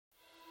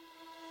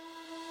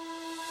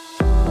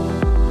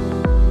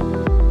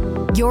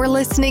You're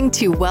listening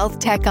to Wealth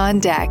Tech on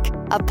Deck,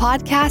 a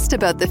podcast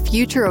about the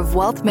future of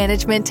wealth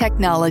management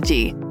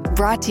technology,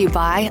 brought to you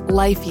by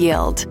Life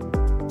Yield.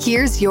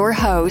 Here's your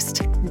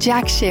host,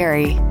 Jack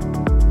Sherry.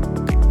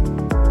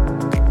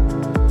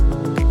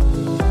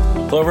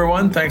 Hello,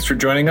 everyone. Thanks for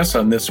joining us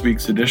on this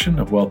week's edition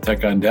of Wealth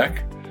Tech on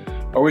Deck.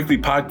 Our weekly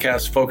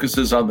podcast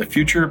focuses on the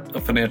future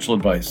of financial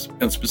advice,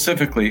 and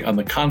specifically on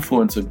the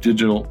confluence of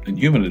digital and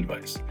human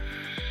advice.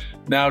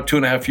 Now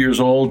 2.5 years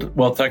old,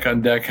 Wealth Tech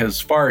on Deck has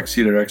far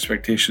exceeded our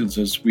expectations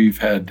as we've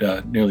had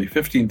nearly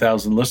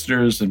 15,000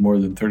 listeners and more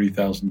than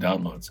 30,000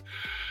 downloads.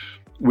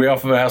 We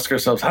often ask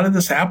ourselves, how did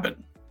this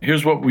happen?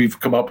 Here's what we've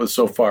come up with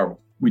so far.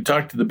 We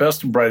talk to the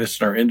best and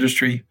brightest in our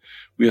industry.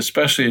 We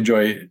especially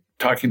enjoy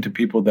talking to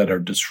people that are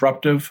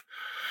disruptive.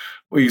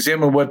 We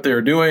examine what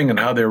they're doing and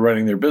how they're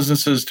running their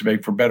businesses to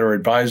make for better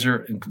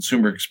advisor and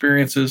consumer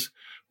experiences,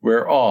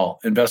 where all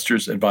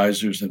investors,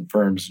 advisors, and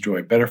firms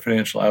enjoy better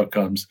financial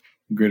outcomes,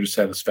 greater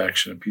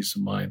satisfaction and peace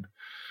of mind.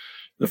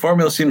 The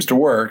formula seems to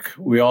work.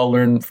 We all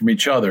learn from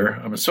each other.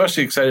 I'm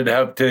especially excited to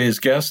have today's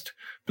guest,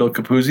 Bill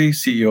Capuzzi,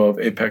 CEO of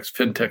Apex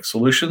FinTech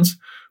Solutions,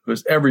 who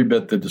is every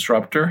bit the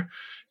disruptor.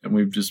 And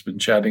we've just been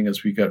chatting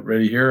as we got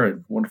ready here. A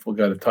wonderful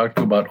guy to talk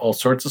to about all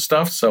sorts of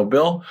stuff. So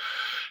Bill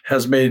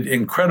has made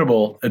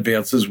incredible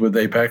advances with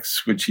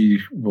Apex, which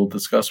he will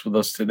discuss with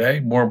us today.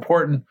 More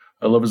important,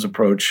 I love his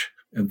approach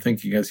and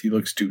thinking as he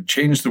looks to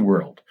change the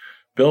world.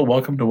 Bill,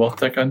 welcome to Wealth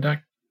Tech on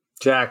Deck.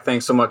 Jack,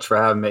 thanks so much for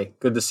having me.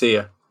 Good to see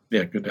you.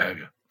 Yeah, good to have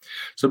you.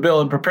 So,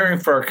 Bill, in preparing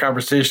for our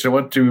conversation, I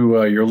went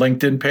to your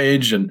LinkedIn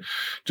page and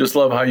just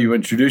love how you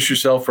introduce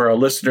yourself for our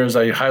listeners.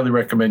 I highly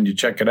recommend you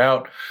check it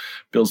out.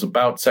 Bill's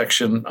About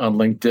section on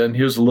LinkedIn.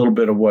 Here's a little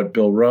bit of what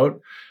Bill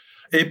wrote.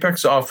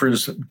 Apex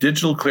offers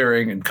digital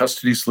clearing and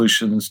custody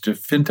solutions to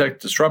fintech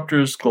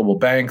disruptors, global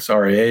banks,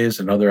 RIAs,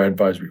 and other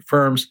advisory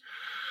firms,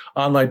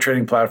 online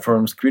trading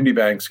platforms, community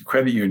banks, and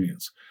credit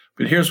unions.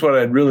 But here's what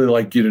I'd really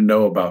like you to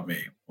know about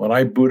me. When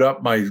I boot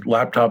up my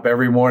laptop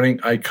every morning,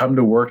 I come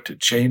to work to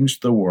change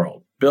the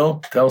world.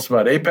 Bill, tell us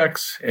about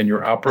Apex and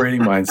your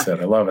operating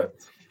mindset. I love it.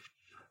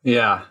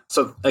 Yeah.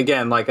 So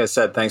again, like I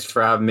said, thanks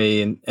for having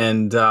me.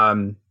 And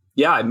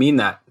yeah, I mean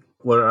that,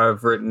 what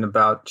I've written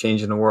about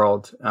changing the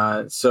world.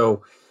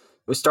 So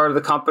we started the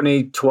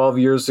company 12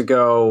 years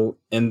ago,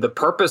 and the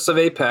purpose of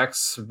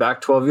Apex back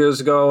 12 years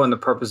ago and the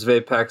purpose of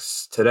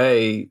Apex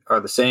today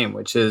are the same,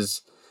 which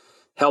is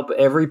help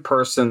every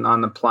person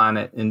on the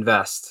planet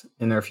invest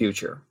in their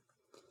future.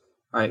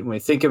 Right? When we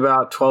think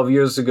about 12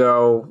 years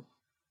ago,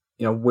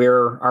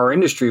 where our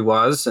industry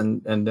was,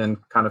 and then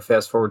kind of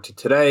fast forward to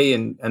today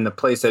and the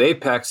place that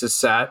Apex is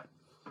sat,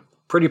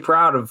 pretty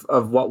proud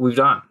of what we've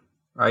done.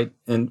 Right.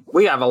 And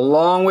we have a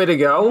long way to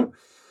go.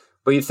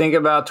 But you think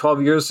about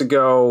 12 years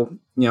ago,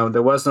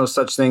 there was no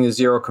such thing as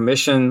zero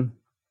commission.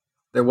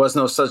 There was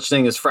no such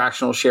thing as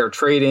fractional share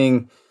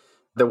trading.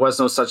 There was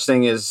no such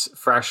thing as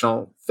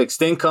fractional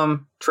fixed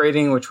income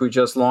trading, which we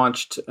just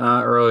launched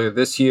earlier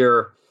this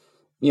year.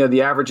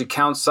 The average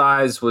account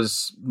size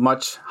was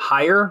much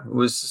higher. It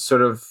was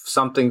sort of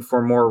something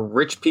for more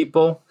rich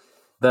people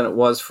than it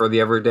was for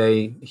the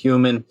everyday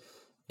human.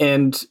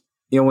 And,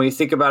 when you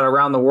think about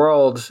around the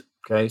world,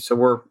 okay, so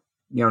we're,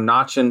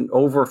 notching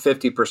over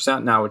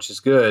 50% now, which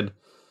is good.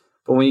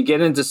 But when you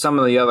get into some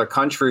of the other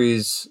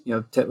countries,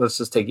 let's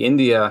just take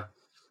India,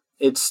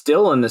 it's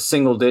still in the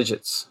single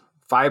digits.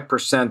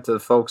 5% of the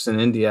folks in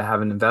India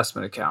have an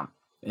investment account.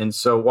 And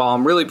so while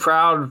I'm really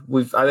proud,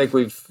 I think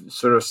we've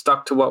sort of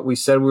stuck to what we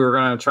said we were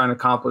going to try and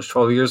accomplish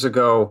 12 years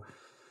ago.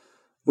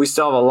 We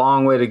still have a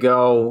long way to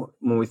go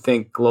when we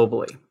think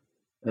globally.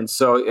 And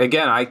so,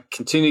 again, I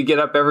continue to get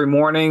up every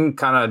morning,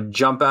 kind of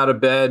jump out of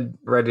bed,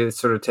 ready to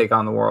sort of take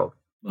on the world.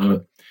 Love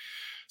it.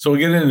 So we'll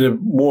get into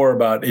more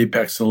about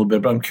Apex in a little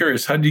bit, but I'm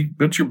curious,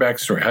 what's your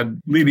backstory?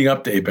 Leading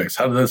up to Apex,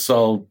 how did this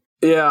all...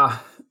 Yeah,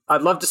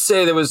 I'd love to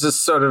say there was this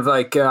sort of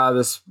like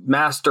this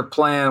master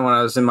plan when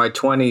I was in my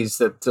 20s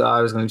that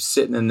I was going to be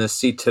sitting in this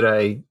seat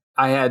today.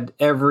 I had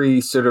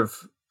every sort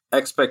of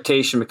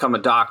expectation to become a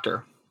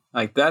doctor.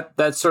 Like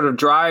that sort of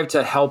drive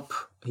to help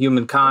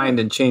humankind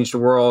and change the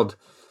world.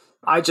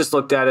 I just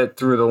looked at it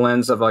through the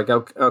lens of like,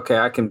 okay,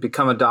 I can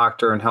become a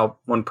doctor and help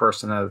one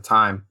person at a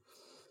time.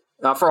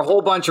 For a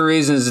whole bunch of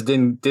reasons, it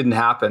didn't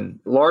happen.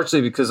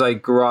 Largely because I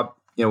grew up,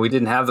 we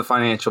didn't have the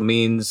financial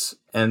means,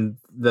 and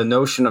the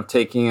notion of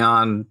taking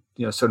on,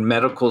 sort of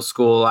medical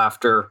school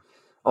after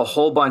a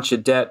whole bunch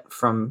of debt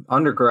from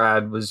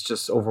undergrad was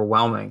just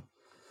overwhelming.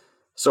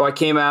 So I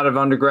came out of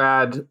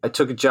undergrad, I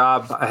took a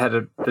job, I had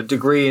a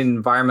degree in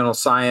environmental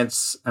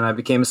science, and I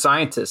became a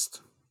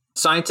scientist.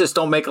 Scientists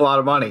don't make a lot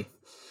of money.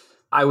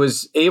 I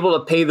was able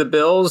to pay the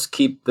bills,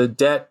 keep the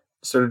debt,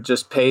 sort of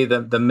just pay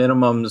the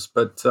minimums,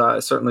 but I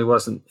certainly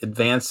wasn't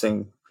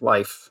advancing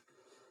life.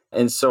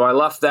 And so I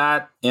left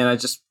that, and I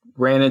just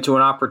ran into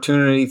an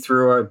opportunity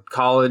through a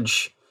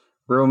college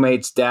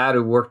roommate's dad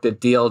who worked at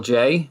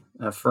DLJ,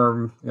 a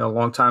firm a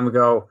long time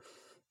ago,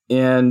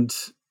 and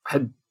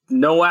had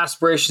no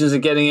aspirations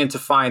of getting into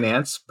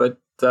finance, but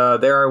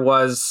there I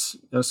was.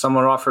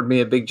 Someone offered me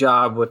a big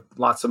job with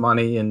lots of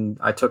money, and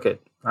I took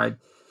it. Right.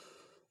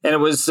 And it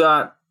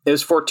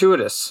was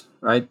fortuitous,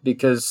 right?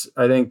 Because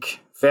I think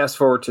fast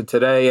forward to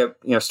today,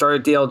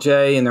 started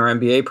DLJ in their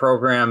MBA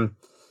program,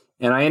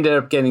 and I ended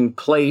up getting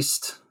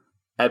placed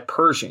at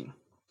Pershing.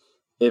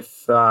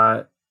 If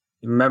you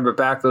remember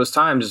back those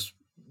times,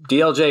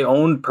 DLJ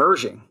owned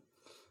Pershing,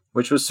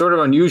 which was sort of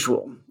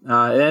unusual.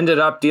 It ended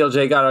up,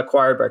 DLJ got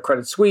acquired by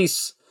Credit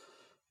Suisse.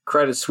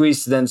 Credit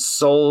Suisse then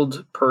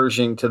sold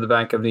Pershing to the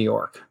Bank of New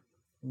York,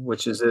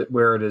 which is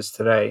where it is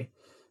today.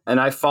 And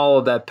I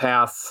followed that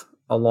path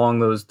along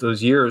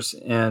those years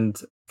and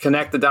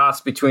connect the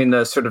dots between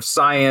the sort of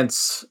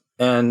science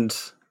and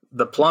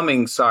the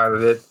plumbing side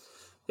of it.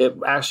 It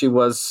actually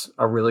was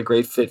a really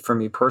great fit for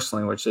me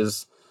personally, which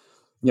is,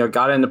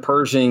 got into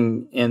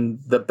Pershing, and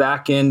the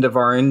back end of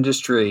our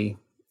industry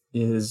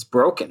is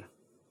broken,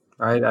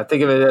 right? I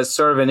think of it as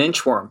sort of an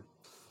inchworm,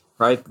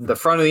 right? The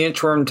front of the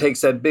inchworm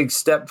takes that big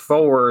step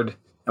forward,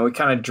 and we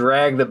kind of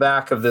drag the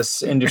back of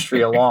this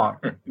industry along,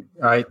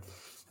 right?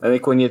 I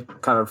think when you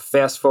kind of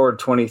fast forward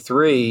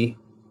 23,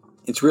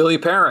 it's really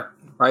apparent,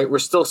 right? We're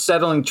still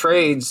settling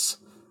trades.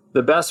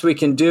 The best we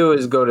can do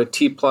is go to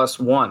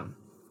T+1,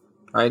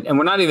 right? And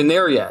we're not even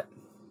there yet,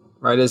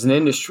 right, as an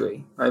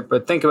industry, right?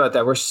 But think about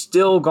that. We're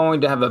still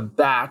going to have a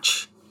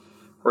batch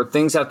where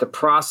things have to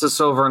process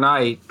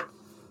overnight.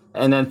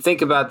 And then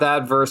think about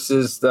that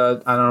versus I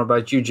don't know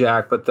about you,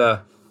 Jack, but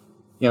the,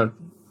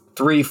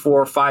 3,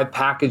 4, 5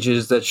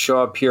 packages that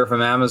show up here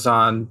from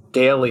Amazon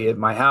daily at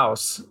my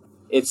house.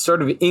 It's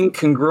sort of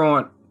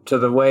incongruent to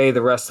the way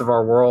the rest of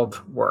our world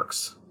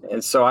works.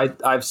 And so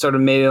I've sort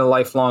of made it a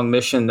lifelong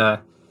mission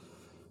to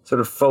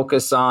sort of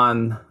focus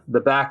on the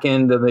back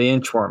end of the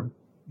inchworm.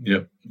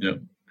 Yep.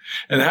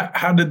 And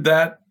how did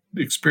that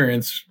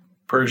experience,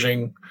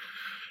 Pershing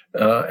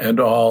and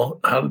all,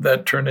 how did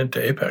that turn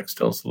into Apex?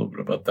 Tell us a little bit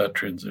about that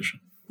transition.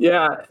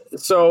 Yeah.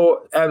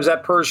 So I was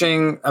at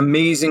Pershing,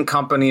 amazing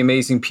company,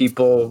 amazing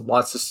people,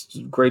 lots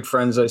of great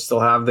friends I still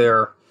have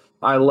there.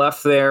 I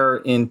left there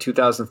in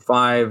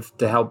 2005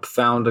 to help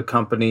found a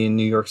company in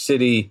New York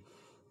City,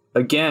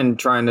 again,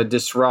 trying to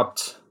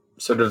disrupt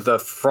sort of the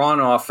front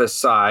office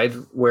side,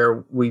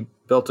 where we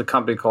built a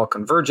company called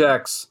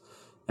ConvergeX.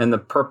 And the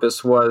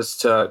purpose was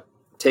to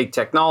take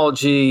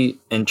technology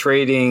and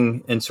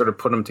trading and sort of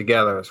put them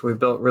together. So we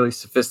built really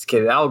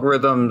sophisticated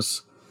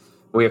algorithms.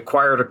 We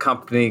acquired a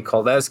company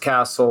called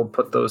Escastle,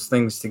 put those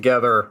things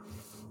together.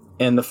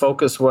 And the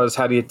focus was,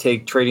 how do you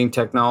take trading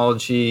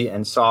technology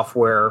and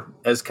software?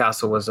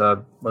 Escastle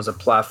was a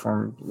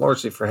platform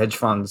largely for hedge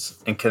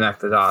funds, and connect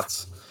the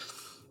dots.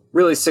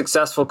 Really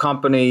successful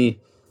company,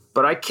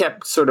 but I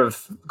kept sort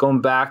of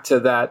going back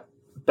to that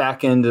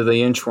back end of the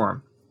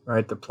inchworm,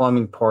 right? The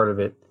plumbing part of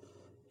it.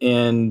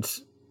 And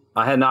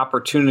I had an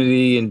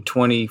opportunity in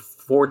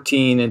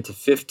 2014 into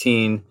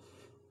 15.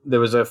 There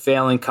was a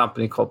failing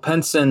company called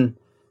Penson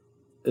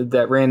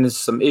that ran into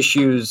some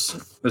issues.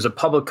 It was a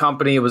public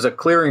company. It was a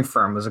clearing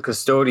firm. It was a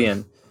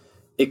custodian.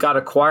 It got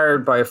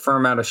acquired by a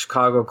firm out of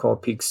Chicago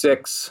called Peak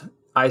Six.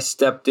 I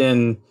stepped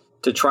in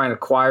to try and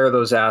acquire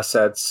those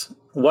assets.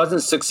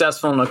 Wasn't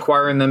successful in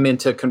acquiring them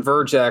into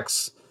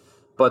ConvergeX,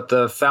 but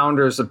the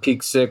founders of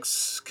Peak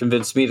Six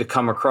convinced me to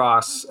come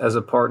across as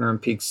a partner in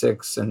Peak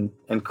Six and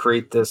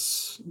create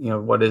this,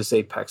 what is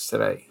Apex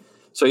today.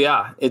 So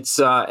yeah, it's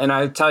and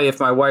I tell you,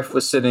 if my wife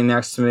was sitting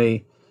next to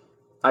me,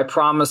 I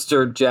promised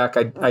her, Jack,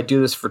 I'd do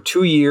this for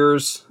 2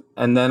 years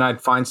and then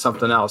I'd find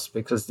something else,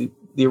 because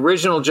the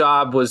original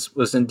job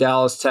was in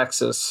Dallas,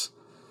 Texas.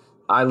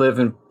 I live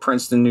in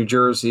Princeton, New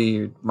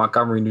Jersey,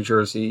 Montgomery, New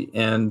Jersey,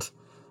 and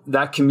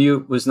that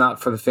commute was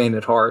not for the faint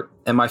at heart,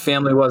 and my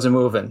family wasn't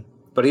moving.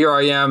 But here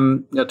I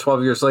am,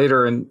 12 years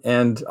later,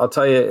 and I'll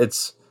tell you,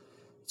 it's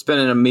been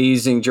an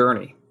amazing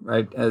journey,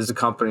 right, as a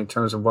company in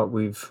terms of what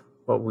we've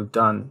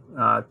done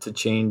to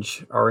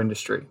change our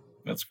industry.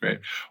 That's great.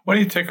 Why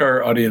don't you take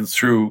our audience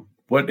through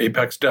what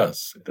Apex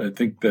does? I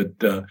think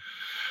that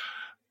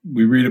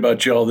we read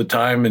about you all the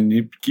time, and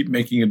you keep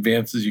making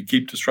advances, you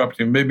keep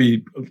disrupting.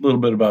 Maybe a little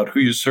bit about who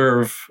you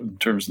serve in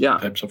terms of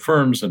the types of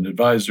firms and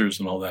advisors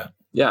and all that.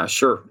 Yeah,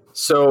 sure.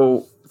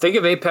 So think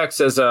of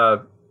Apex as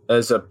a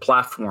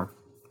platform.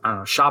 I don't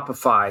know,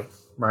 Shopify,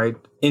 right?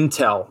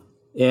 Intel.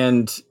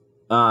 And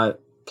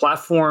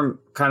platform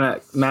kind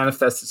of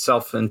manifests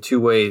itself in 2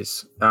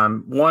 ways.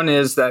 One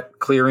is that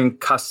clearing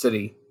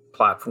custody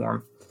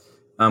platform.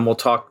 We'll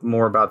talk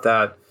more about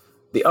that.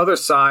 The other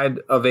side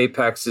of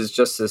Apex is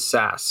just a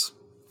SaaS,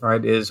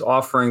 right? Is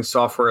offering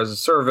software as a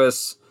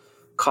service,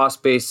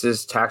 cost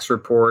basis, tax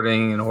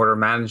reporting, and order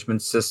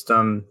management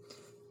system,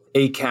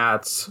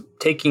 ACATS,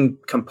 taking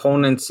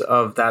components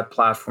of that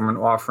platform and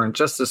offering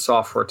just the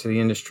software to the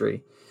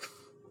industry.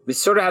 We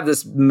sort of have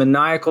this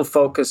maniacal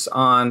focus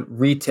on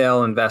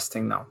retail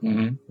investing now,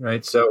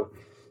 right? So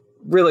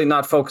really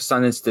not focused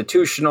on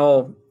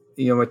institutional.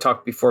 We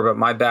talked before about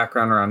my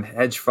background around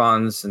hedge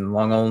funds and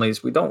long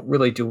onlys. We don't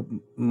really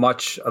do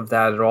much of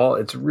that at all.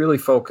 It's really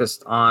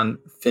focused on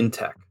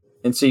fintech.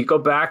 And so you go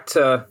back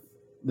to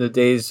the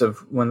days of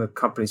when the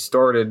company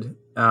started.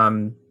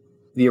 The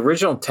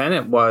original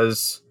tenet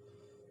was,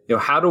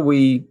 how do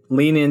we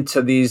lean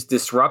into these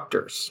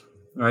disruptors?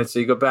 right? So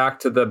you go back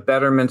to the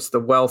Betterments, the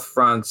Wealth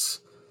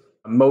Fronts,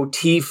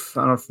 Motif.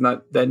 I don't know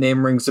if that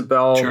name rings a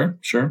bell.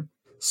 Sure.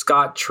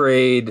 Scott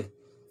Trade.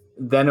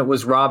 Then it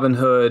was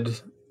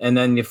Robinhood. And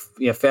then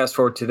you fast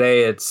forward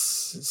today, it's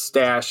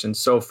Stash and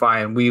SoFi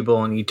and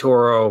Webull and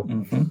eToro.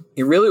 Mm-hmm.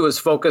 It really was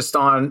focused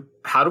on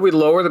how do we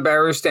lower the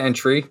barriers to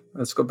entry?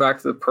 Let's go back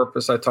to the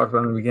purpose I talked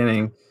about in the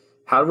beginning.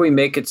 How do we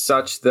make it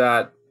such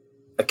that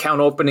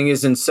account opening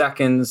is in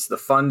seconds, the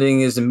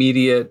funding is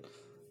immediate,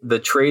 the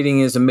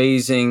trading is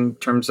amazing in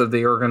terms of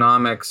the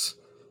ergonomics,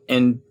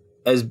 and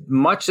as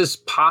much as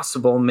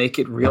possible, make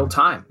it real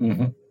time.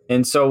 Mm-hmm.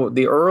 And so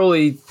the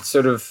early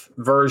sort of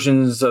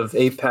versions of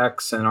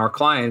Apex and our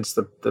clients,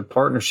 the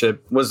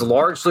partnership was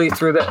largely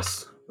through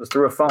this. It was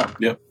through a phone.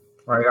 Yep.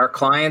 Right. Our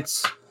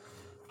clients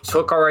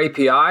took our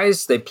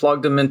APIs, they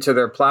plugged them into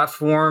their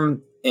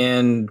platform,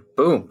 and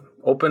boom,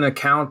 open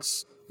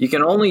accounts. You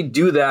can only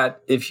do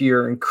that if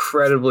you're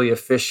incredibly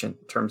efficient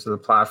in terms of the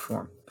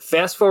platform.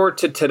 Fast forward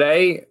to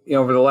today,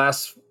 over the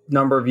last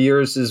number of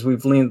years, is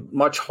we've leaned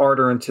much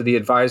harder into the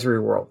advisory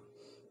world.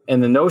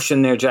 And the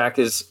notion there, Jack,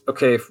 is,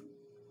 okay,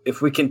 if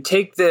we can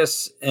take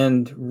this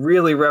and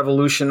really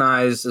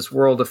revolutionize this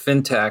world of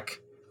fintech,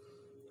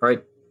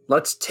 right?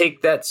 Let's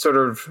take that sort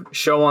of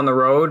show on the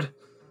road,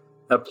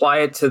 apply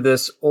it to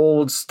this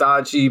old,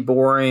 stodgy,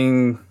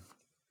 boring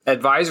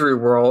advisory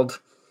world,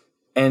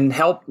 and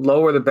help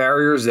lower the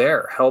barriers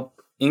there,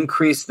 help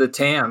increase the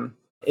TAM.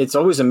 It's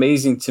always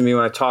amazing to me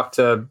when I talk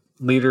to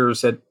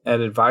leaders at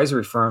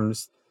advisory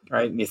firms,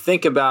 right? And you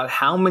think about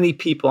how many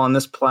people on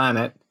this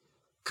planet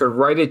could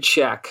write a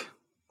check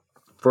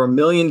for $1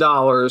 million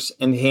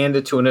and hand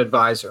it to an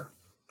advisor,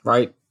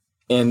 right?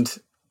 And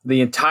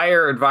the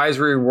entire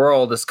advisory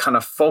world is kind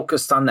of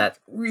focused on that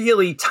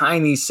really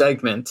tiny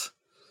segment.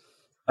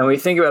 And we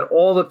think about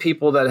all the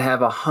people that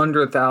have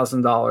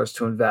 $100,000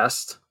 to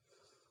invest,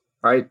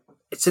 right?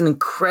 It's an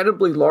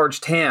incredibly large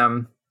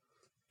TAM.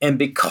 And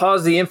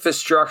because the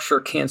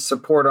infrastructure can't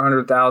support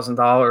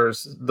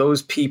 $100,000,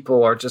 those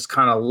people are just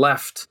kind of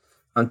left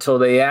until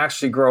they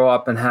actually grow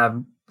up and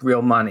have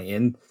real money.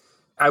 And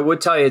I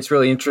would tell you, it's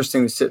really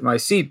interesting to sit in my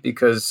seat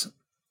because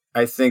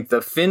I think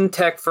the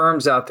fintech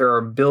firms out there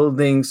are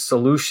building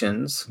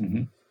solutions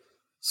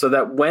so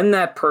that when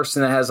that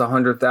person that has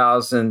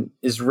 100,000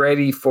 is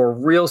ready for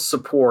real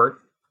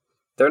support,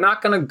 they're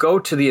not going to go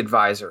to the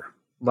advisor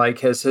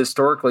like has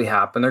historically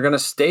happened. They're going to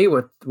stay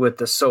with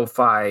the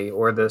SoFi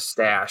or the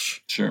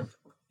Stash. Sure.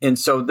 And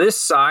so this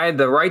side,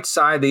 the right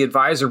side, the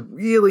advisor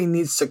really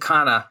needs to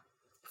kind of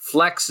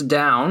flex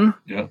down.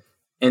 Yeah.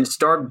 And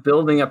start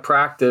building a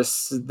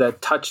practice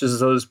that touches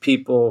those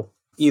people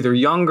either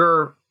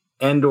younger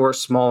and or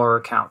smaller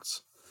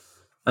accounts.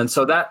 And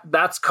so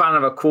that's kind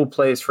of a cool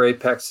place for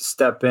Apex to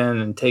step in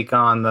and take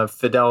on the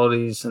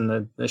Fidelities and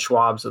the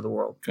Schwabs of the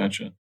world.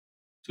 Gotcha.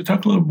 So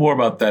talk a little more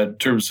about that in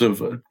terms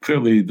of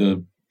clearly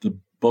the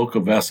bulk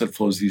of asset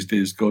flows these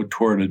days go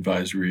toward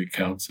advisory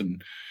accounts.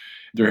 And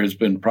there has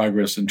been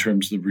progress in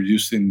terms of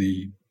reducing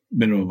the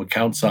minimum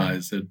account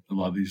size at a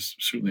lot of these,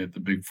 certainly at the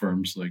big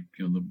firms like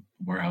the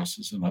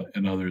warehouses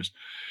and others.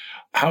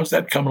 How's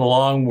that coming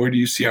along? Where do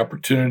you see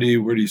opportunity?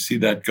 Where do you see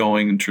that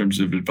going in terms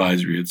of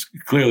advisory? It's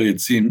clearly,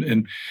 it seemed,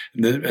 in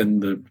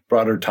the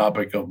broader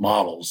topic of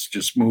models,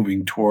 just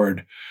moving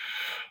toward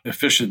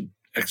efficient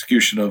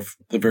execution of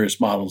the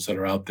various models that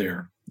are out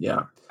there.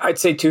 Yeah, I'd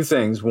say two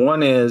things.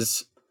 One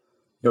is,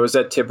 I was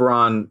at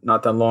Tiburon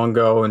not that long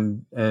ago,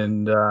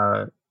 and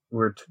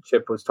where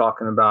Chip was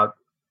talking about,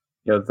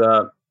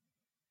 the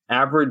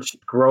average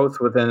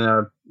growth within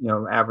a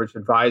average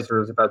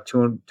advisor is about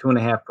 2.5%,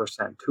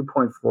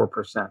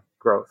 2.4%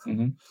 growth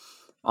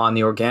on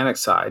the organic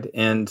side,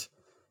 and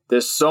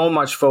there's so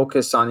much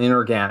focus on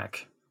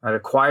inorganic, right?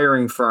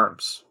 Acquiring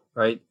firms,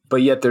 right? But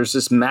yet there's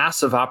this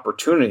massive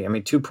opportunity. I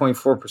mean,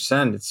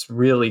 2.4%. It's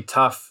really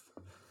tough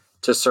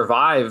to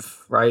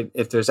survive, right?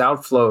 If there's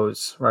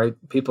outflows, right?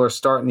 People are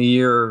starting the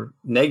year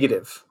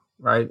negative,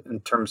 right,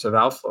 in terms of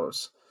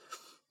outflows.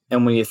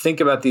 And when you think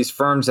about these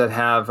firms that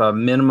have a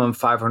minimum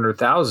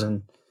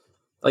 500,000,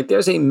 like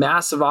there's a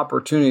massive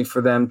opportunity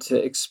for them to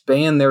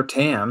expand their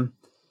TAM,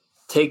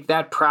 take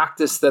that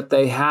practice that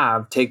they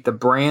have, take the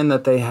brand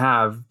that they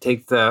have,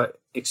 take the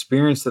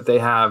experience that they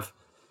have,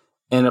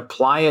 and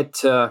apply it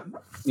to,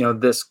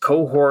 this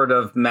cohort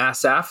of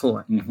mass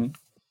affluent.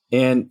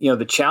 And,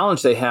 the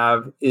challenge they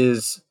have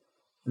is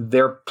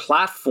their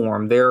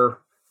platform.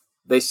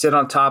 They sit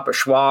on top of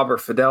Schwab or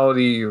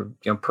Fidelity or,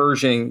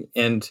 Pershing,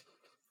 and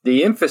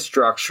the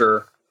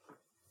infrastructure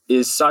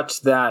is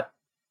such that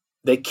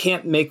they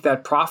can't make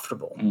that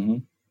profitable.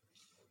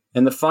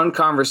 And the fun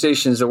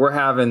conversations that we're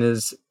having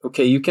is,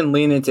 okay, you can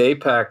lean into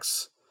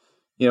Apex.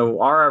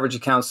 Our average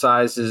account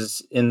size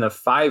is in the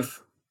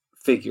 5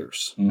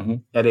 figures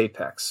at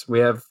Apex. We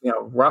have,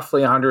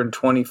 roughly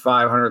 125,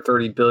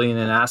 130 billion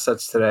in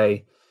assets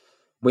today.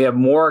 We have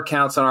more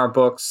accounts on our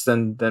books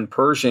than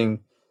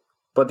Pershing,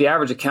 but the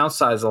average account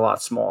size is a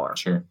lot smaller.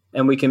 Sure.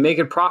 And we can make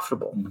it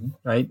profitable,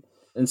 right?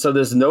 And so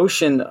this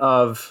notion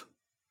of,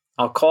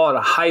 I'll call it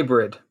a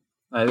hybrid.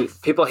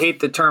 People hate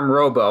the term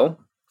robo.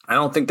 I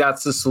don't think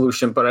that's the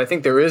solution, but I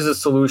think there is a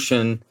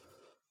solution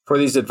for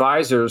these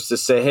advisors to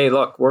say, hey,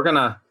 look, we're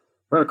gonna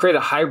create a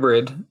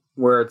hybrid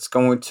where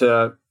we're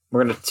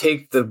gonna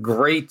take the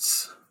great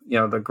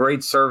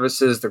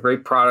services, the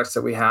great products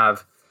that we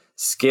have,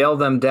 scale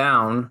them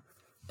down,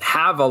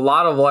 have a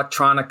lot of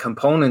electronic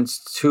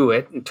components to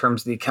it in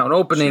terms of the account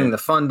opening, the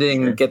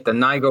funding, get the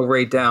NIGO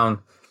rate down,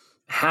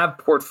 have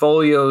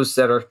portfolios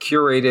that are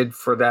curated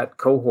for that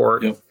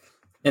cohort,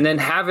 and then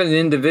have an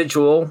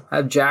individual,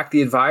 have Jack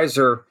the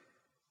advisor,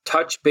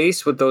 touch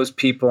base with those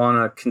people on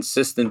a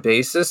consistent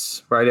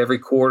basis, right, every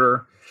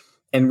quarter,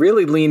 and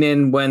really lean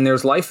in when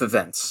there's life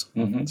events.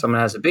 Someone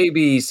has a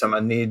baby,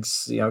 someone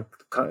needs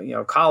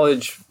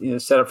college,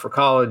 set up for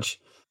college.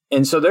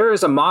 And so there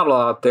is a model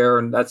out there,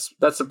 and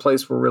that's a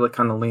place we're really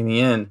kind of leaning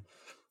in.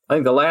 I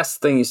think the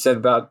last thing you said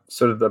about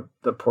sort of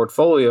the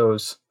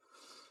portfolios,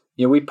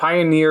 we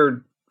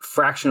pioneered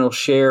fractional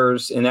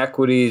shares in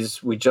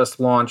equities. We just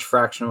launched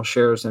fractional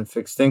shares in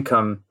fixed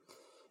income.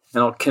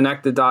 And I'll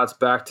connect the dots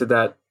back to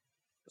that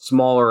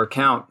smaller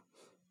account.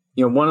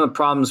 One of the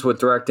problems with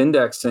direct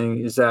indexing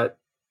is that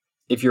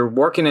if you're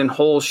working in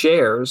whole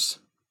shares,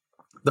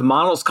 the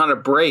models kind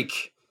of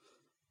break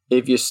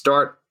if you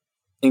start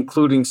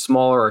including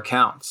smaller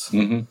accounts.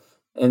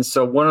 And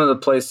so one of the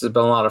places that's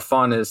been a lot of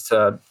fun is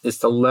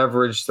to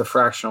leverage the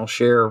fractional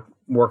share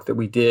work that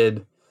we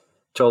did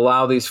to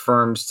allow these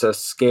firms to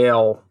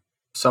scale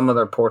some of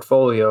their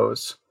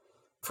portfolios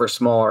for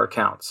smaller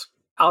accounts.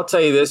 I'll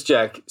tell you this,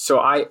 Jack. So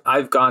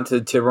I've gone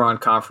to Tiburon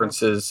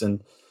conferences,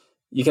 and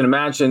you can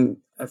imagine,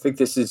 I think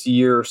this is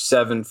year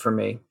 7 for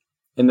me.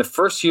 In the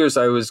first years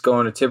I was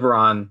going to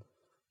Tiburon,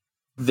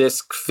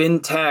 this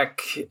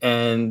fintech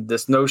and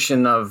this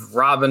notion of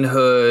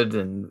Robinhood,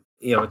 and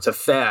it's a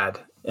fad.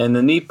 And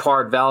the neat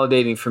part,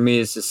 validating for me,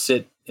 is to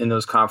sit in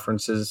those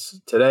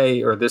conferences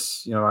today, or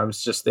this. I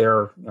was just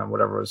there,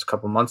 whatever it was, a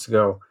couple of months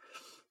ago.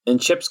 And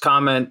Chip's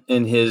comment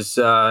in his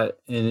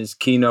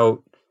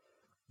keynote,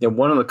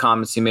 one of the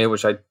comments he made,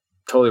 which I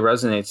totally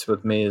resonates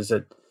with me, is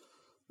that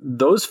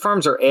those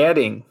firms are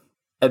adding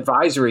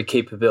advisory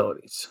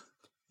capabilities.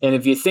 And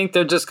if you think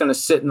they're just going to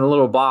sit in a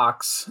little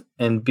box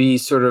and be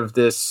sort of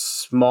this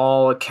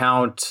small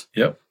account,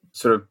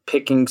 sort of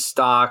picking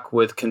stock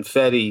with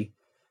confetti,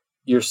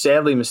 you're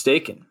sadly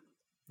mistaken.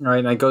 Right.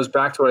 And it goes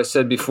back to what I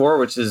said before,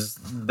 which is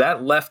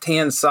that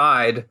left-hand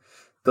side,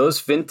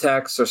 those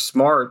fintechs are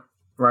smart,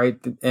 right?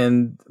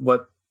 And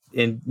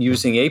in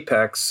using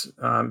Apex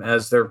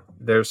as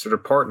their sort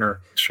of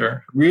partner.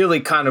 Really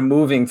kind of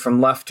moving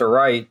from left to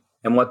right.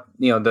 And what,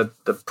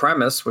 the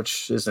premise,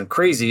 which isn't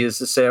crazy, is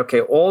to say,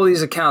 okay, all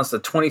these accounts, the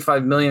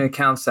 25 million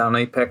accounts down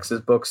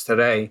Apex's books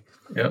today,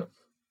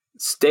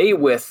 stay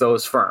with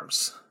those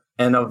firms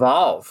and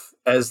evolve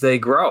as they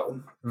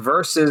grow.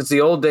 Versus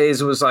the old days,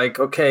 it was like,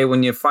 okay,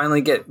 when you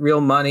finally get real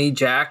money,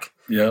 Jack,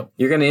 you're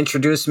going to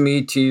introduce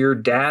me to your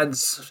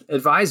dad's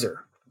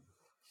advisor.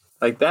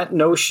 Like that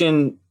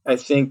notion, I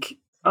don't think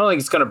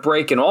it's going to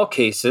break in all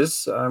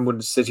cases. I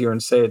wouldn't sit here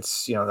and say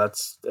it's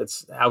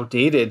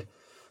outdated.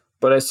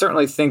 But I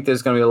certainly think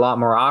there's going to be a lot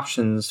more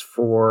options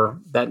for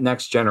that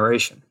next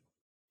generation.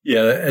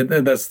 Yeah, and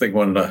that's the thing I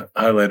wanted to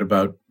highlight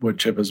about what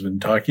Chip has been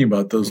talking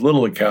about. Those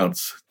little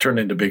accounts turn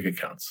into big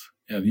accounts.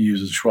 And he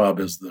uses Schwab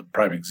as the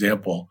prime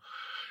example.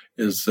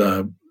 This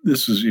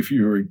was, if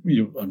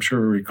I'm sure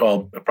you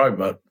recall, probably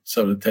about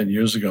 7 to 10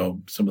 years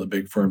ago, some of the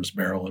big firms,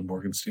 Merrill and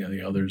Morgan Stanley,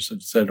 others,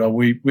 had said, "Oh,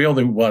 we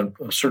only want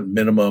a certain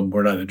minimum.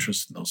 We're not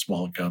interested in those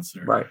small accounts.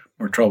 They're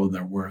more trouble than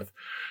they're worth."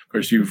 Of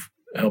course, you've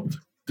helped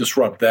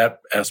disrupt that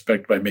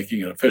aspect by making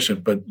it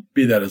efficient, but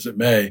be that as it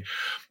may,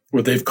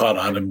 what they've caught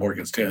on, and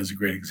Morgan Stanley is a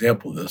great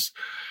example of this,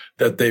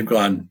 that they've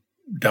gone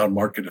down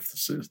market, if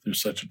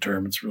there's such a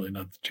term. It's really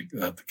not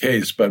the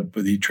case, but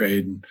with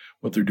E-Trade and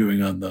what they're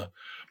doing on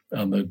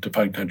the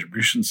defined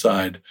contribution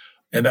side.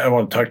 And I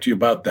want to talk to you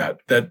about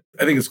that. That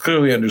I think it's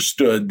clearly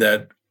understood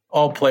that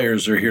all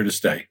players are here to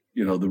stay.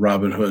 The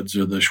Robinhoods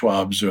or the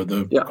Schwabs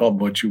or call them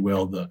what you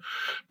will, the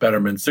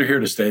Betterments, they're here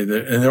to stay, and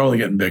they're only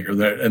getting bigger,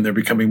 and they're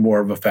becoming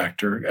more of a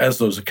factor as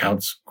those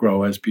accounts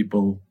grow, as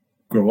people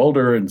grow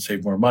older and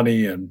save more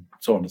money and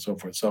so on and so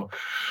forth. So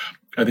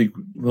I think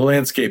the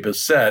landscape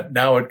is set.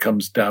 Now it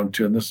comes down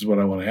to, and this is what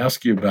I want to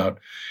ask you about,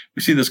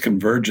 we see this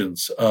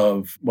convergence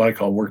of what I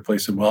call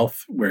workplace and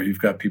wealth, where you've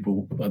got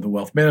people on the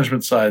wealth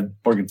management side,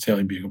 Morgan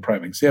Stanley being a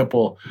prime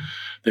example.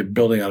 They're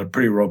building out a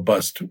pretty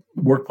robust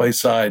workplace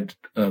side.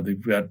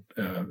 They've got,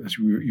 as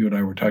you and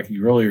I were talking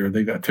earlier,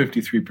 they've got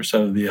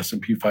 53% of the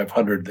S&P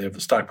 500. They have the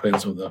stock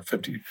plans of the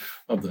 53%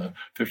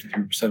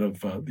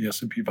 of the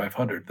S&P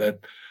 500. That's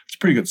a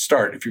pretty good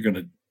start if you're going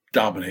to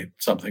dominate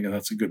something, and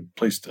that's a good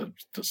place to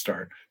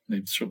start.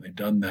 They've certainly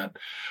done that.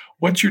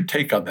 What's your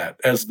take on that?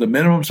 As the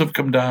minimums have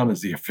come down,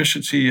 as the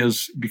efficiency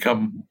has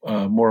become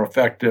more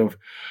effective,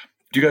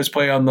 do you guys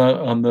play on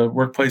the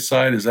workplace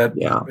side? Is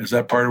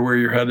that part of where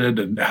you're headed,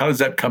 and how does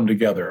that come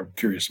together? I'm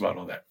curious about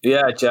all that.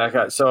 Yeah,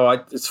 Jack. So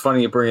it's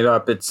funny you bring it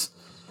up. It's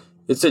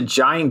a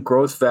giant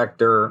growth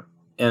vector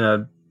in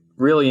a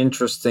really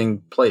interesting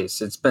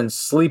place. It's been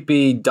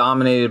sleepy,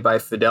 dominated by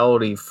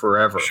Fidelity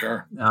forever.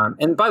 Sure.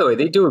 And by the way,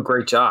 they do a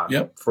great job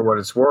for what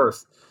it's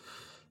worth.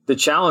 The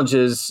challenge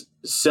is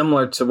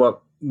similar to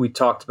what we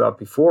talked about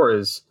before,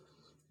 is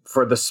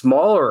for the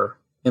smaller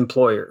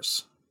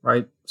employers,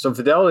 right? So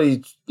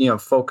Fidelity,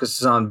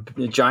 focuses on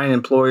giant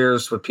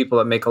employers with people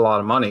that make a lot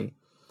of money.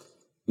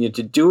 To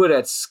do it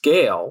at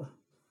scale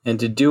and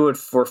to do it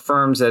for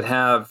firms that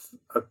have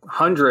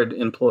 100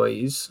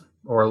 employees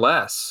or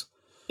less,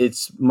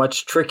 it's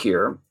much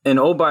trickier. And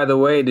oh, by the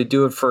way, to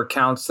do it for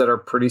accounts that are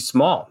pretty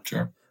small.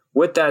 Sure.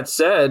 With that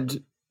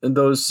said,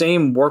 those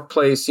same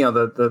workplace,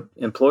 the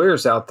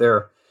employers out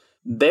there,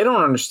 they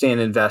don't understand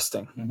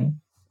investing,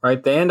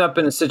 right? They end up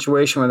in a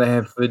situation where they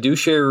have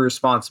fiduciary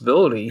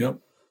responsibility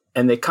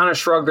and they kind of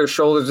shrug their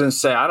shoulders and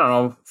say, I don't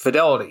know,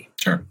 Fidelity.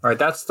 Sure. Right.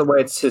 That's the way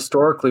it's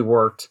historically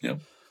worked.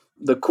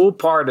 The cool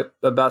part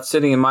about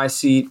sitting in my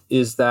seat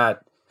is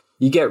that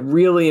you get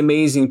really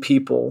amazing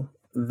people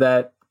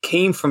that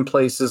came from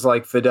places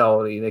like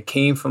Fidelity, that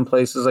came from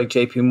places like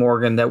JP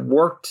Morgan, that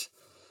worked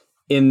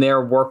in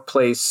their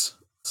workplace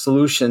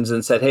solutions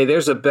and said, hey,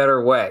 there's a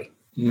better way.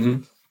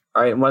 All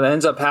right. And what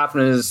ends up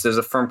happening is there's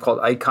a firm called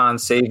Icon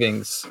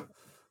Savings.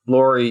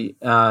 Lori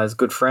is a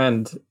good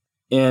friend.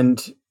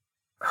 And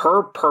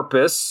her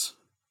purpose,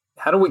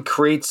 how do we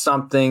create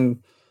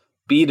something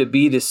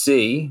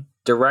B2B2C,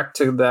 direct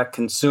to that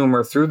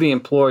consumer through the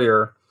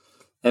employer,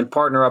 and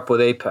partner up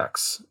with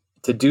Apex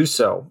to do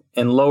so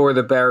and lower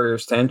the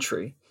barriers to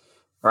entry,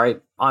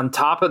 right? On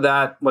top of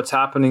that, what's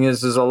happening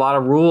is there's a lot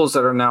of rules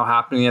that are now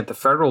happening at the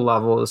federal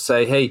level to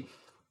say, hey,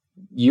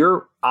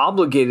 you're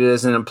obligated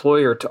as an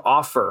employer to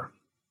offer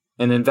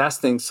an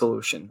investing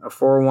solution, a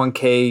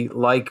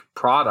 401k-like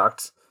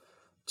product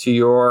to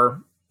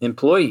your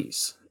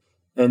employees.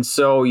 And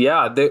so,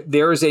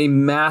 there is a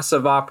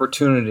massive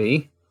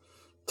opportunity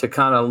to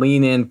kind of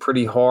lean in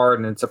pretty hard.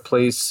 And it's a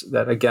place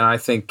that, again, I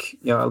think,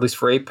 at least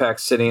for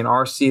Apex, sitting in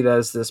our seat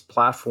as this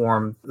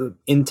platform, the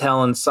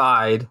intel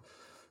inside,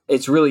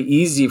 it's really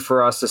easy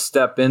for us to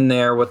step in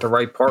there with the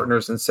right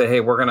partners and say, hey,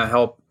 we're going to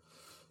help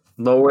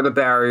lower the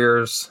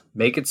barriers,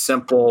 make it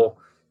simple,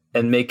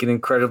 and make it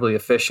incredibly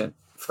efficient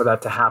for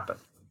that to happen.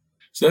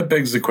 So that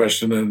begs the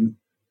question, and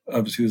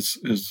obviously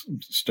this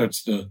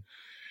starts to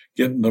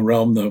get in the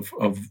realm of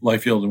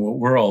LifeYield and what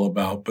we're all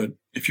about. But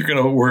if you're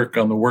going to work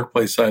on the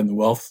workplace side and the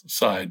wealth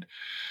side,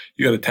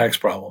 you got a tax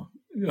problem.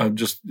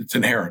 It's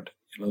inherent.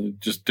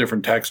 Just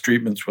different tax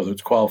treatments, whether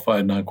it's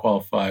qualified,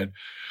 non-qualified.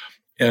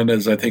 And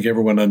as I think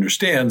everyone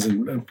understands,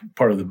 and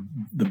part of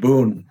the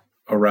boon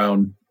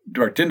around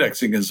direct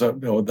indexing is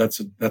that's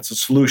a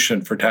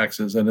solution for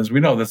taxes. And as we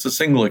know, that's a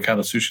single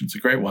account solution. It's a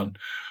great one,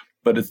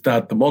 but it's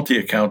not the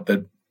multi-account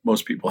that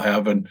most people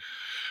have and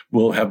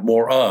will have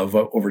more of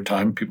over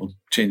time. People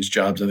change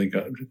jobs. I think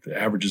the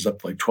average is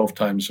up like 12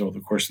 times over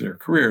the course of their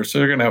career. So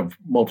they're going to have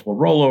multiple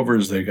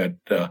rollovers. They got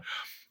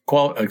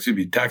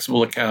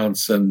taxable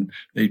accounts, and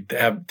they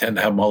tend to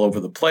have them all over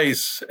the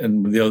place.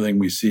 And the other thing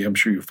we see, I'm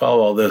sure you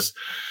follow all this,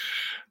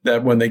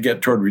 that when they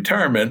get toward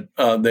retirement,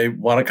 they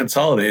want to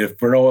consolidate it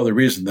for no other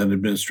reason than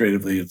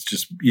administratively. It's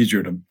just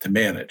easier to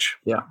manage.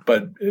 Yeah.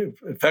 But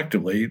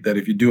effectively, that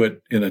if you do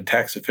it in a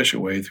tax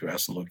efficient way through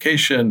asset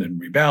location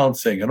and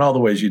rebalancing and all the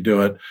ways you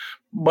do it,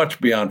 much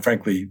beyond,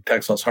 frankly,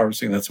 tax loss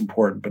harvesting, that's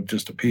important, but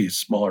just a piece,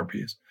 smaller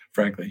piece,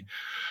 frankly.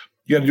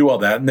 You got to do all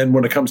that. And then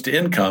when it comes to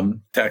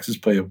income, taxes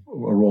play a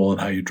role in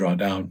how you draw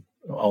down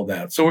all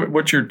that. So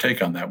what's your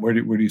take on that? Where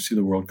do you see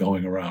the world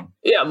going around?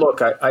 Yeah,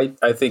 look,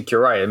 I think you're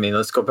right. I mean,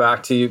 let's go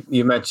back to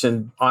you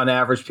mentioned on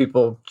average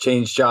people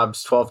change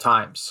jobs 12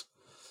 times,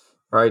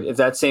 right? If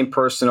that same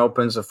person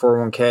opens a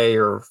 401k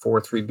or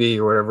 403b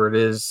or whatever it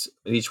is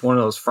at each one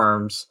of those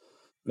firms,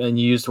 and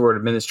you use the word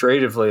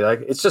administratively, like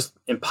it's just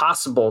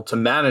impossible to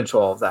manage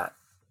all of that.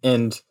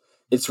 And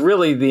it's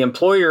really the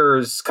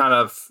employer's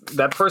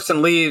that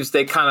person leaves,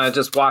 they kind of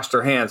just wash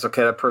their hands.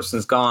 Okay, that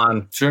person's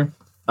gone. Sure.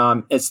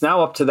 It's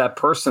now up to that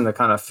person to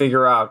kind of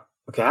figure out,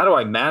 okay, how do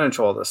I manage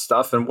all this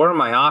stuff? And what are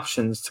my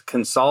options to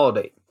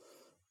consolidate?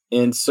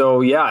 And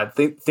so,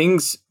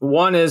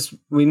 one is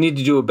we need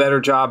to do a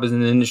better job as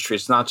an industry.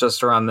 It's not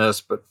just around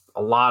this, but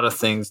a lot of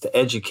things to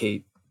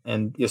educate,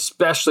 and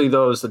especially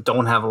those that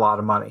don't have a lot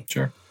of money.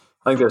 Sure.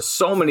 I think there's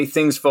so many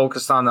things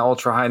focused on the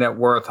ultra high net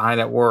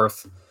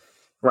worth,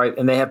 right?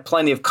 And they have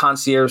plenty of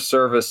concierge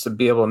service to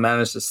be able to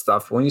manage this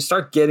stuff. When you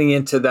start getting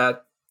into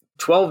that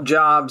 12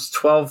 jobs,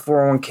 12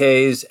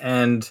 401ks,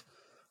 and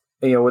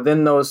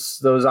within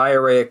those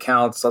IRA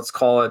accounts, let's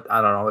call it,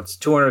 I don't know, it's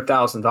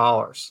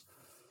 $200,000,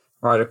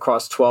 right,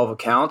 across 12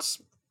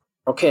 accounts.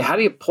 Okay, how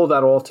do you pull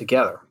that all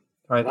together,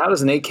 right? How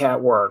does an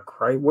ACAT work,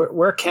 right?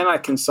 Where can I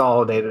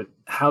consolidate it?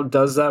 How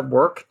does that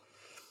work?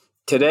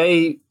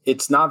 Today,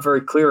 it's not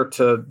very clear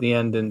to the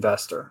end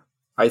investor.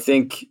 I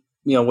think,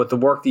 with the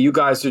work that you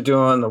guys are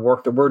doing, the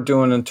work that we're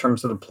doing in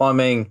terms of the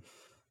plumbing,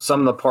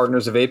 some of the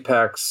partners of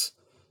Apex,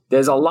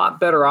 there's a lot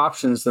better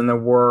options than there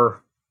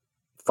were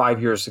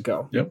 5 years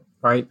ago. Yep.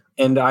 Right.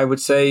 And I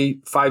would say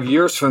 5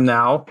 years from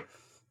now,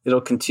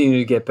 it'll continue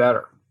to get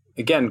better.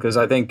 Again, because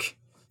I think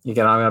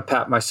Again, I'm going to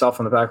pat myself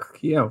on the back.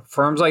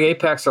 Firms like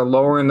Apex are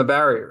lowering the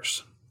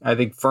barriers. I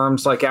think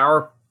firms like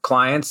our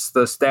clients,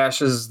 the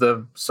Stashes,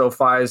 the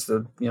SoFis,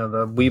 the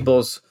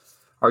Weebles,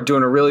 are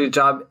doing a really good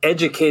job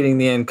educating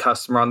the end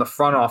customer on the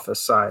front office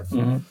side.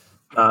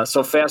 Mm-hmm.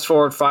 So fast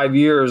forward 5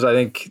 years, I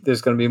think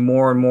there's going to be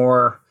more and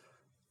more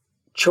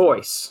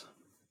choice,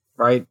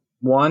 right?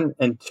 One,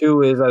 and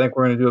two is I think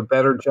we're going to do a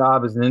better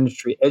job as an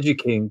industry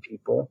educating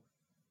people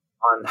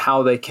on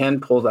how they can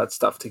pull that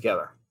stuff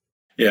together.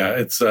 Yeah,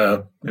 it's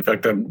in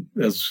fact,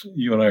 as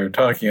you and I are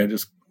talking, I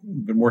just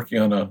been working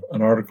on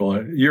an article.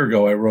 A year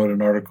ago, I wrote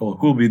an article,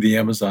 "Who will be the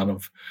Amazon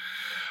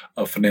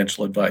of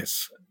financial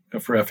advice?"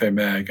 For FA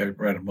Mag. I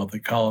write a monthly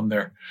column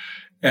there.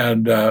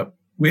 And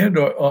we had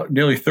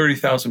nearly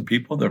 30,000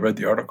 people that read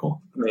the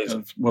article.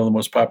 Amazing. It's one of the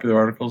most popular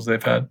articles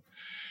they've had.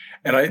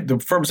 And the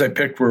firms I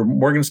picked were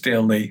Morgan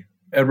Stanley,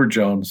 Edward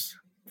Jones,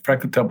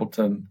 Franklin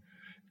Templeton,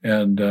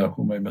 and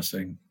who am I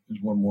missing?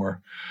 There's one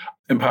more.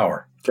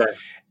 Empower. Okay.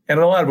 And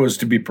a lot of it was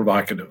to be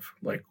provocative,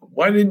 like,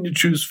 why didn't you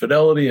choose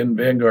Fidelity and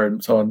Vanguard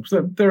and so on?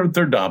 So they're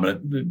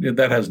dominant.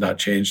 That has not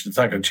changed. It's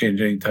not going to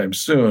change anytime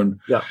soon.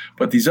 Yeah.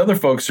 But these other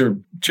folks are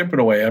chipping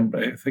away.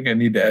 I think I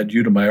need to add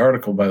you to my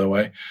article, by the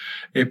way.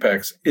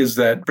 Apex is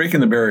that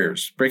breaking the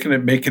barriers,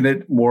 making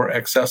it more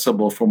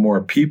accessible for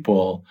more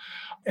people,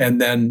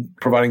 and then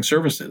providing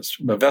services.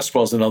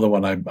 Vestwell is another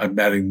one I'm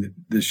adding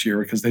this year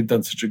because they've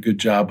done such a good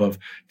job of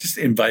just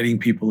inviting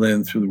people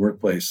in through the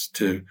workplace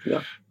to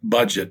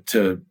budget,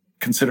 to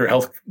consider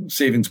health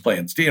savings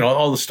plans,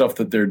 all the stuff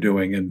that they're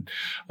doing. And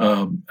I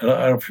don't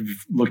know if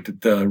you've looked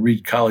at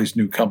Reed Colley's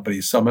new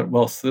company, Summit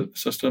Wealth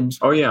Systems.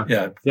 Oh,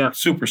 yeah. Yeah.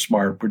 Super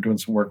smart. We're doing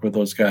some work with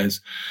those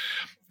guys.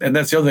 And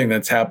that's the other thing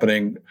that's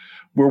happening.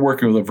 We're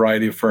working with a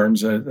variety of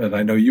firms, and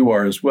I know you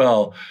are as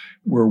well.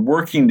 We're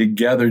working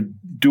together,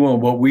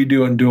 doing what we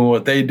do and doing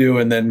what they do,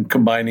 and then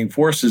combining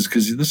forces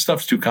because this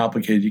stuff's too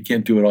complicated. You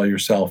can't do it all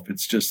yourself.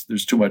 It's just,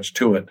 there's too much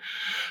to it.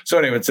 So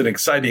anyway, it's an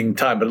exciting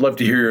time, but I'd love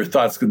to hear your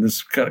thoughts because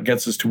this kind of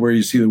gets us to where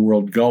you see the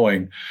world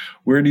going.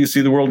 Where do you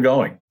see the world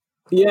going?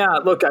 Yeah,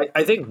 look,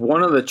 I think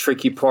one of the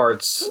tricky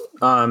parts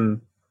that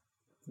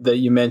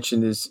you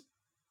mentioned is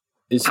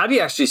how do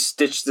you actually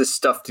stitch this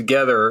stuff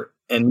together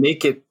and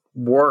make it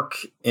work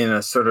in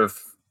a sort of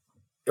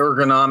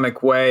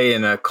ergonomic way,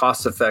 in a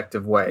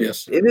cost-effective way.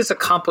 Yes. It is a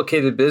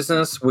complicated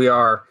business. We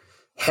are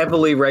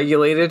heavily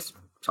regulated.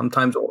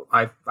 Sometimes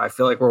I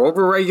feel like we're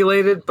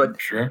over-regulated, but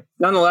sure.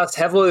 Nonetheless,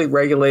 heavily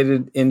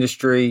regulated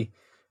industry,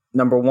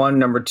 number one.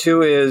 Number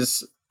two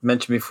is,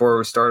 mentioned before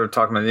we started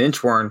talking about the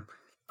inchworm,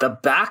 the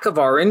back of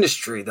our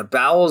industry, the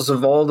bowels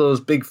of all those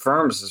big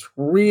firms is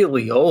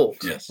really old.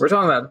 Yes. We're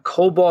talking about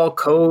COBOL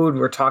code.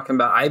 We're talking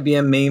about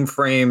IBM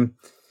mainframe.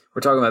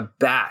 We're talking about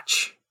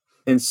batch.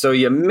 And so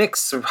you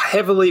mix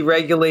heavily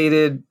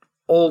regulated,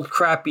 old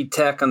crappy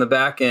tech on the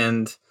back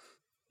end,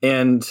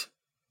 and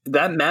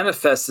that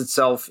manifests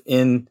itself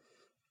in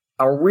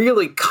a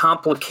really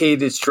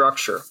complicated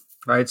structure,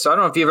 right? So I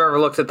don't know if you've ever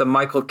looked at the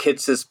Michael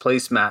Kitz's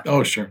placemat.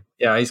 Oh, sure.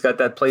 Yeah, he's got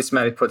that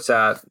placemat he puts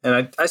out.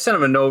 And I sent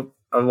him a note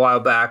a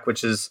while back,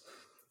 which is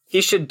he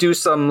should do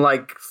some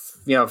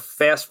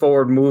fast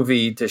forward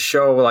movie to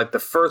show like the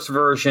first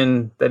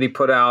version that he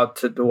put out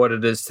to what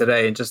it is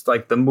today, and just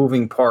like the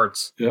moving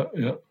parts. Yeah.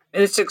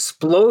 And it's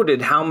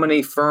exploded how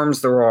many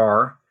firms there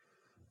are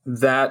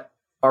that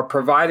are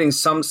providing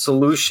some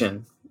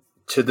solution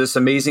to this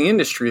amazing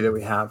industry that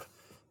we have.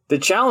 The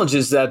challenge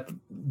is that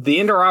the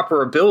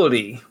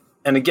interoperability,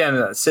 and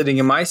again, sitting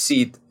in my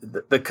seat,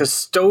 the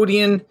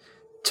custodian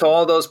to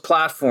all those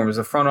platforms,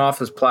 the front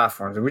office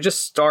platforms, and we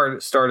just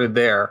started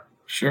there.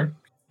 Sure.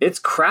 It's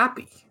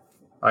crappy.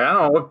 I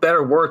don't know what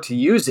better word to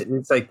use it.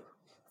 It's like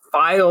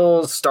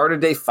files, start of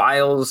day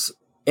files,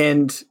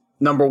 and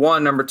number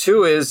one. Number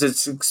two is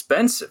it's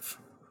expensive,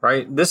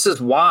 right? This is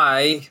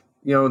why,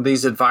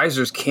 these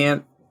advisors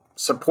can't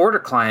support a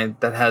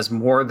client that has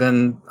more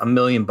than $1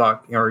 million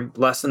or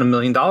less than $1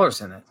 million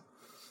in it.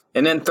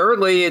 And then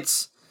thirdly,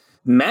 it's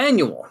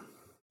manual,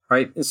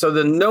 right? And so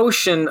the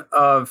notion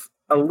of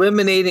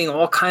eliminating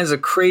all kinds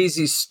of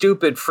crazy,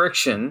 stupid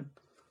friction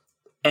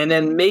and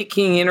then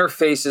making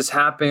interfaces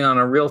happen on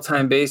a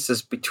real-time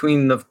basis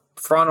between the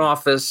front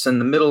office and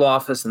the middle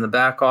office and the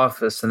back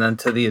office, and then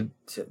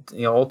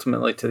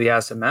ultimately to the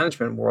asset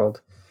management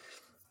world.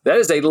 That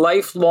is a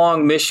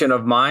lifelong mission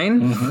of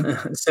mine,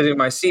 sitting in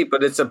my seat.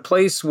 But it's a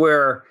place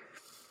where,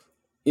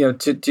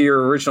 to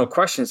your original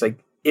question, it's like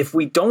if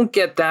we don't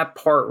get that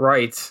part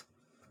right,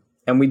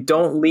 and we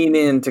don't lean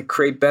in to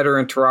create better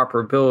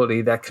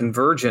interoperability, that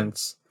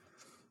convergence,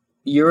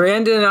 you're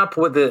ending up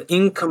with an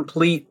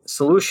incomplete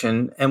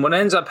solution. And what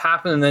ends up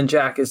happening then,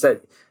 Jack, is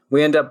that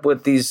we end up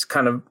with these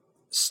kind of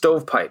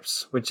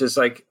stovepipes, which is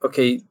like,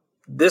 okay,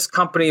 this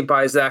company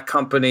buys that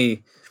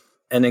company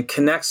and then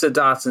connects the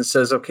dots and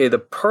says, okay, the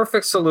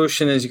perfect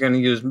solution is you're going to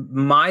use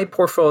my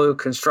portfolio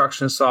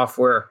construction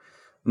software,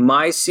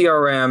 my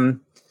CRM,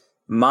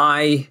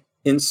 my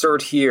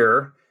insert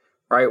here,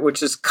 right?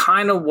 Which is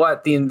kind of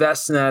what the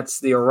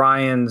InvestNets, the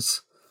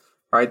Orions,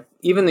 right?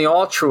 Even the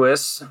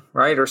altruists,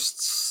 right?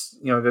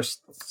 They're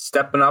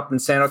stepping up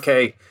and saying,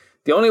 okay,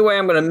 the only way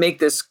I'm going to make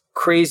this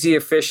crazy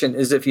efficient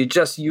is if you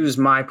just use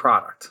my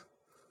product,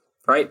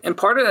 right? And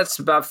part of that's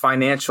about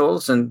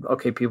financials and,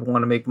 okay, people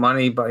want to make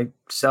money by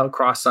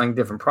cross-selling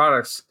different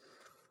products,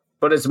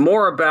 but it's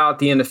more about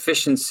the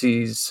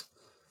inefficiencies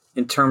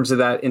in terms of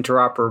that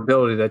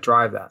interoperability that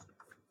drive that.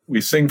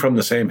 We sing from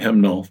the same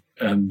hymnal,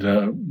 and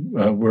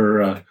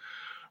we're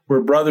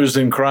brothers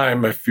in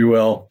crime, if you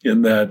will,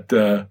 in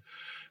that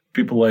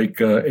people like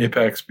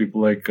Apex,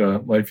 people like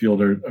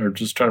LifeYield are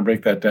just trying to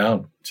break that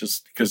down.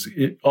 Just because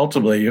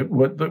ultimately,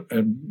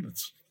 and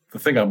it's the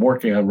thing I'm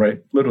working on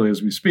right literally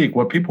as we speak,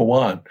 what people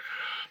want,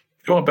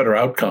 they want better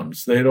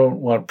outcomes. They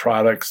don't want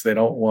products. They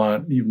don't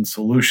want even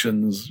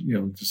solutions,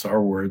 just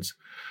our words.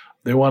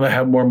 They want to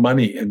have more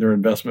money in their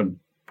investment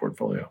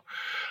portfolio.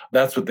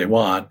 That's what they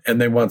want. And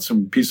they want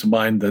some peace of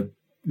mind that,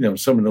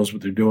 someone knows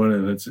what they're doing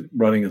and it's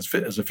running as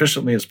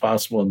efficiently as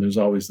possible. And there's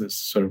always this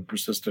sort of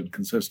persistent,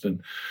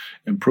 consistent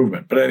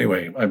improvement. But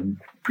anyway, I'm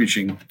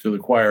preaching to the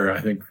choir, I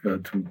think,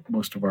 to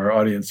most of our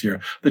audience here.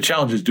 The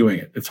challenge is doing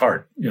it. It's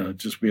hard.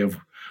 We have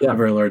a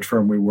very large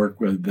firm we work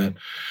with that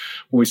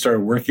when we started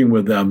working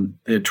with them,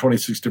 they had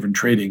 26 different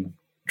trading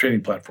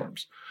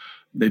platforms.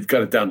 They've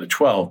got it down to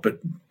 12, but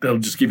they'll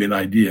just give you an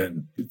idea.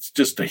 And it's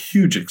just a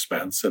huge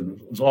expense. And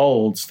it was all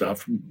old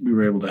stuff. We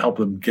were able to help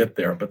them get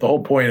there. But the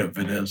whole point of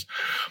it is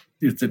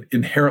it's an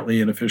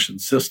inherently inefficient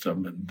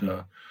system.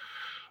 And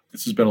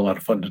this has been a lot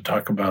of fun to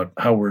talk about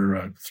how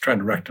we're trying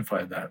to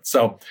rectify that.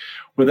 So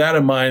with that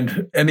in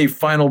mind, any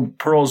final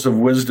pearls of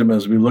wisdom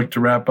as we look to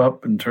wrap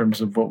up in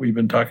terms of what we've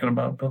been talking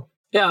about, Bill?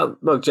 Yeah,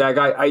 look, Jack,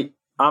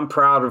 I'm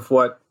proud of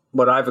what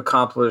I've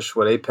accomplished,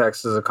 what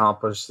Apex has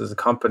accomplished as a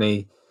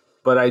company.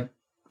 But I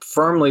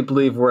firmly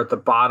believe we're at the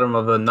bottom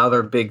of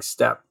another big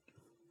step,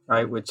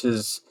 right? Which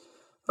is,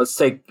 let's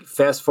take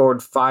fast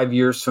forward 5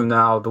 years from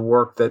now, the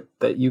work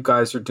that you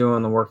guys are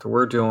doing, the work that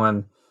we're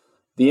doing,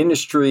 the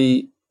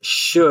industry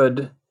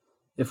should,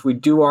 if we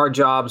do our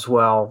jobs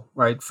well,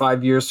 right?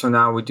 5 years from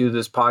now, we do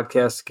this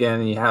podcast again,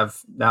 and you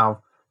have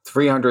now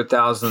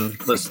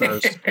 300,000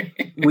 listeners.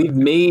 We've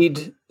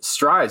made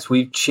strides.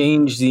 We've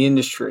changed the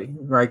industry,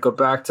 right? Go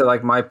back to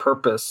my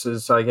purpose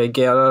is I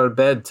get out of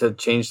bed to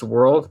change the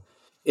world.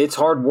 It's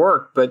hard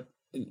work, but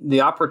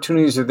the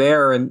opportunities are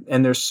there,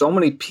 and there's so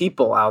many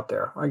people out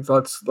there.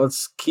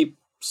 Let's keep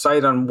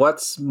sight on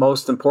what's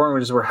most important,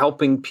 which is we're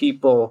helping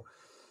people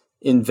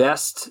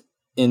invest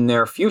in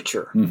their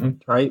future,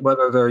 right?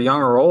 Whether they're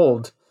young or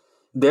old.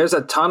 There's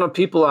a ton of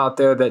people out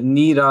there that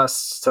need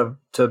us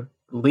to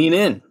lean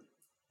in,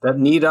 that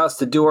need us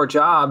to do our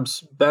jobs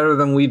better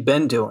than we've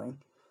been doing.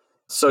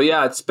 So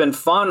yeah, it's been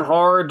fun,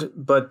 hard,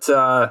 but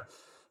I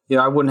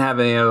wouldn't have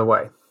it any other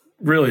way.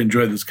 Really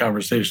enjoyed this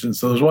conversation.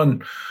 So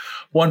there's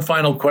one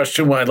final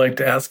question I'd like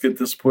to ask at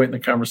this point in the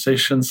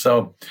conversation.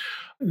 So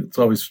it's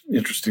always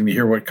interesting to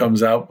hear what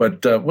comes out,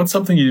 but what's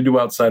something you do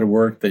outside of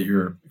work that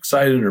you're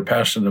excited or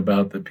passionate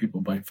about that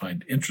people might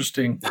find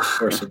interesting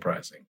or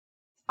surprising?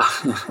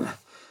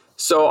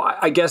 So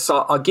I guess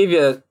I'll give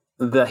you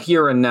the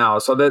here and now.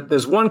 So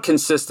there's one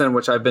consistent,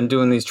 which I've been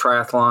doing these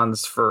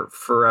triathlons for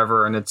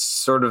forever, and it's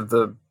sort of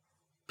the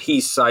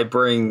piece I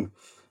bring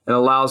and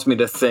allows me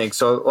to think.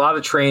 So a lot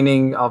of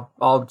training.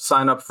 I'll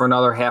sign up for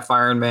another half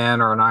Ironman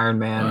or an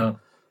Ironman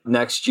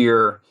next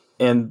year.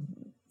 And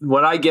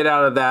what I get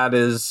out of that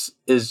is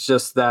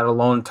just that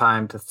alone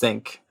time to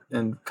think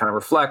and kind of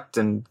reflect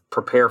and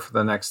prepare for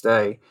the next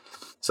day.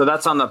 So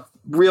that's on the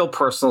real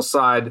personal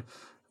side.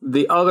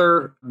 The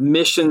other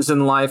missions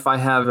in life, I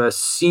have a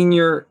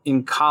senior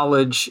in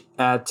college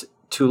at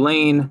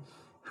Tulane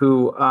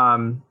who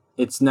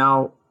it's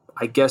now,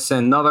 I guess,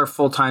 another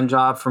full-time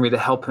job for me to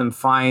help him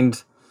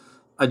find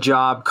a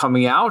job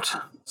coming out.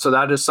 So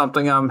that is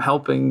something I'm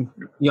helping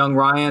young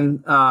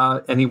Ryan,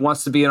 and he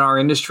wants to be in our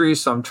industry.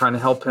 So I'm trying to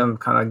help him,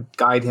 kind of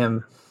guide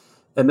him.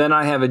 And then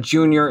I have a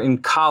junior in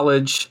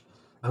college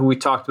who we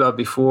talked about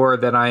before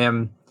that I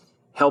am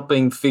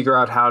helping figure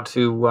out how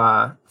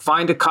to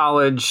find a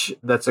college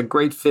that's a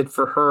great fit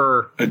for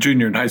her. A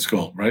junior in high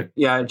school, right?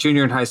 Yeah, a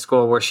junior in high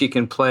school where she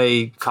can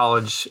play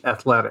college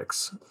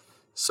athletics.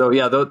 So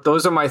yeah,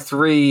 those are my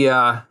three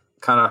kind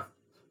of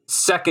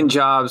second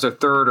jobs or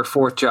third or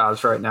fourth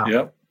jobs right now.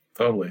 Yep,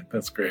 totally.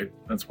 That's great.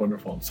 That's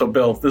wonderful. So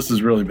Bill, this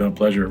has really been a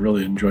pleasure. I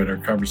really enjoyed our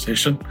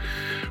conversation.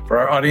 For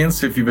our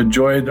audience, if you've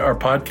enjoyed our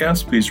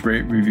podcast, please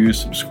rate, review,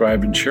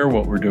 subscribe, and share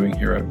what we're doing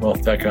here at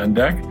Wealth Tech on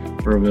Deck.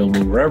 We're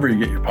available wherever you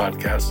get your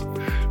podcasts.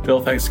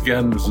 Bill, thanks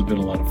again. This has been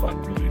a lot of fun.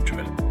 Really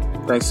enjoyed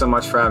it. Thanks so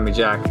much for having me,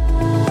 Jack.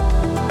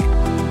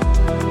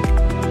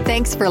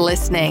 Thanks for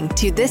listening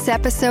to this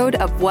episode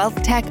of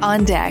Wealth Tech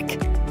on Deck,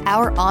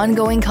 our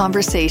ongoing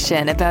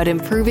conversation about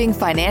improving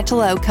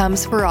financial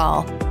outcomes for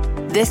all.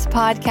 This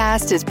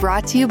podcast is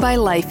brought to you by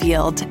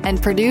LifeYield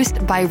and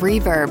produced by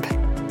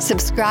Reverb.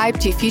 Subscribe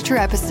to future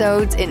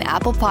episodes in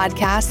Apple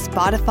Podcasts,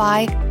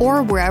 Spotify,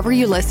 or wherever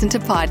you listen to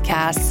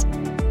podcasts.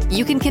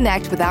 You can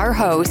connect with our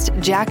host,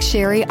 Jack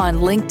Sherry, on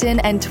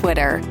LinkedIn and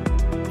Twitter.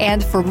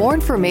 And for more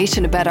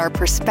information about our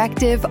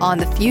perspective on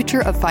the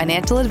future of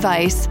financial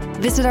advice,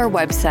 visit our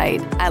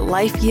website at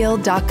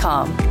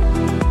lifeyield.com.